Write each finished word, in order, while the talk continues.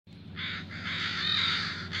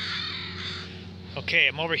Okay,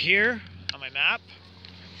 I'm over here on my map,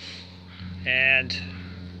 and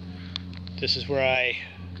this is where I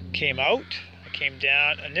came out. I came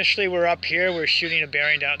down. Initially we're up here, we're shooting a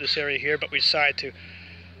bearing down this area here, but we decided to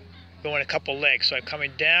go in a couple legs. So I'm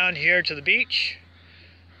coming down here to the beach,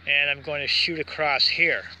 and I'm going to shoot across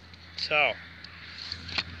here. So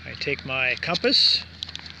I take my compass,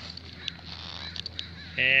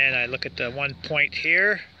 and I look at the one point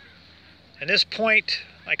here. And this point,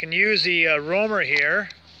 I can use the roamer here,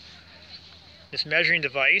 this measuring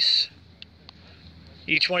device.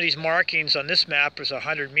 Each one of these markings on this map is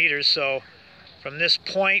 100 meters, so from this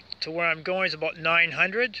point to where I'm going is about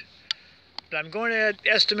 900. But I'm going to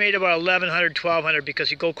estimate about 1100, 1200, because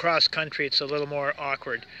you go cross country, it's a little more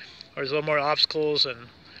awkward. Or there's a little more obstacles and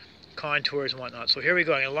contours and whatnot. So here we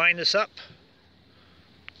go. I'm going to line this up.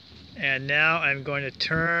 And now I'm going to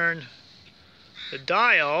turn the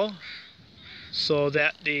dial so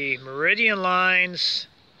that the meridian lines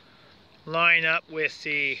line up with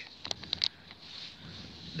the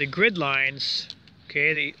grid lines.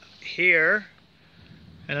 Okay, here,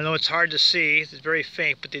 and I know it's hard to see, it's very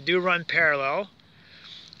faint, but they do run parallel.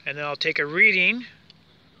 And then I'll take a reading.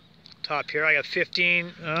 Top here, I got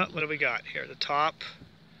 15, what do we got here? The top,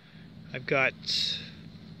 I've got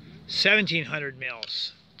 1700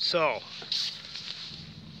 mils. So,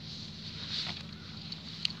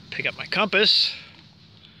 pick up my compass,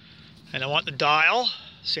 and I want the dial.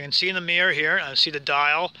 So you can see in the mirror here, I see the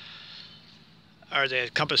dial, or the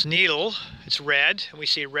compass needle. It's red, and we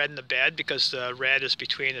see red in the bed because the red is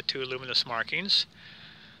between the two luminous markings.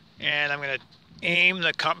 And I'm going to aim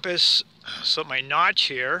the compass so my notch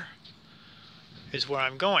here is where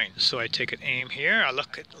I'm going. So I take an aim here, I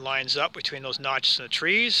look, it lines up between those notches in the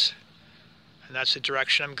trees, and that's the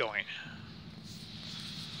direction I'm going.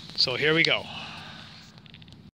 So here we go.